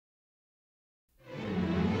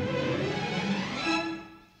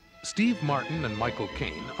Steve Martin and Michael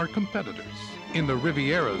Caine are competitors in the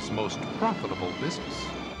Riviera's most profitable business,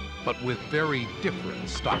 but with very different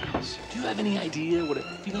styles. Do you have any idea what it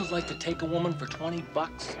feels like to take a woman for 20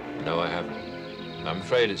 bucks? No, I haven't. I'm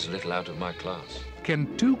afraid it's a little out of my class.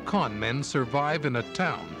 Can two con men survive in a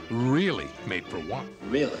town really made for one?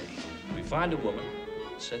 Really? We find a woman,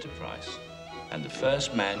 set a price, and the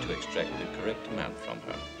first man to extract the correct amount from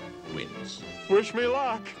her wins. Wish me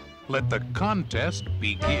luck. Let the contest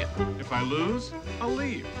begin. If I lose, I'll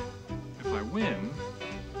leave. If I win,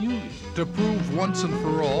 you leave. To prove once and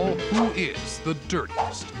for all who is the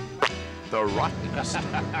dirtiest, the rottenest,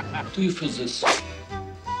 Do you feel this?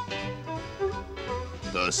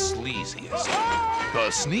 the sleaziest, the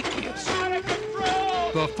sneakiest,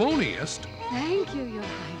 the phoniest, Thank you, Your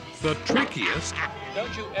Highness. the trickiest,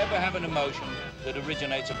 Don't you ever have an emotion that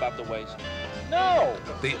originates above the waist? No!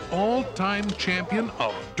 the all-time champion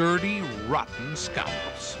of Dirty Rotten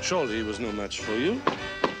Scoundrels. Surely he was no match for you.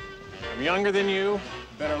 I'm younger than you,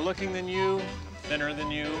 better looking than you, thinner than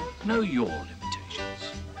you. Know your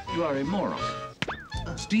limitations. You are immoral.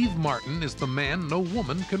 Steve Martin is the man no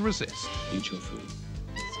woman can resist. Eat your food.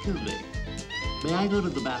 Excuse me. May I go to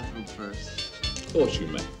the bathroom first? Of course you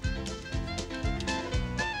may.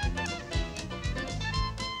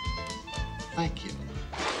 Thank you.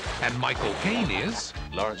 And Michael Caine is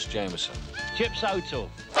Lawrence Jameson. Chips Auto.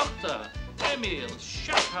 Dr. Emil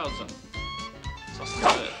Schaffhausen.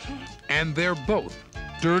 Safados. and they're both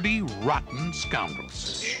Dirty Rotten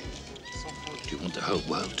Scoundrels. Do you want the whole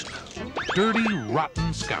world to know? Dirty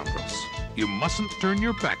Rotten Scoundrels. You mustn't turn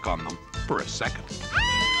your back on them for a second.